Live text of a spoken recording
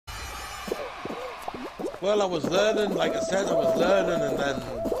Well, I was learning, like I said, I was learning, and then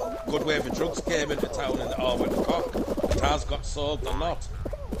Good Wave of Drugs came into town, and all went cock. Guitars got sold a lot.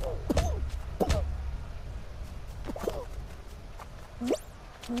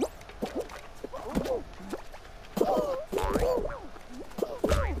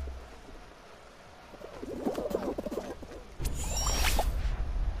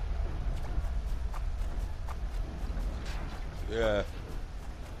 Yeah.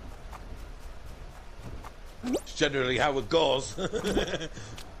 It's generally how it goes.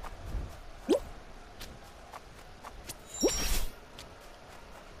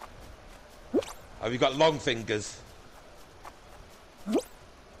 Have you got long fingers?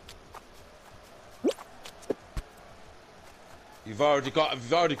 You've already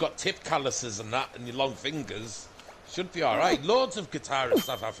got tip calluses and that in your long fingers. Should be alright. Loads of guitarists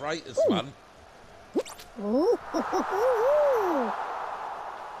have arthritis, man.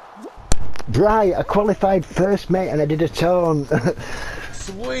 Right, I qualified first, mate, and I did a tone.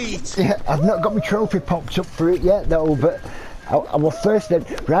 Sweet! Yeah, I've not got my trophy popped up for it yet, though, but I was first then.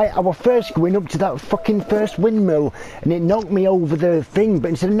 Right, I was first going up to that fucking first windmill, and it knocked me over the thing, but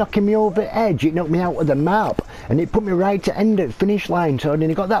instead of knocking me over the edge, it knocked me out of the map, and it put me right to end at finish line, so I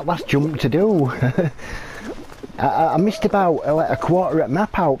only got that last jump to do. I missed about a quarter at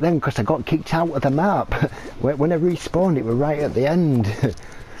map out then, because I got kicked out of the map. When I respawned, it was right at the end.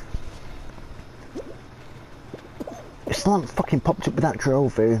 It still hasn't fucking popped up with that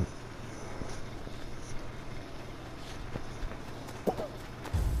trophy.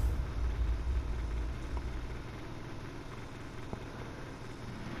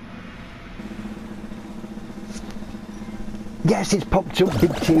 Yes, it's popped up,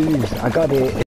 big cheese. I got it.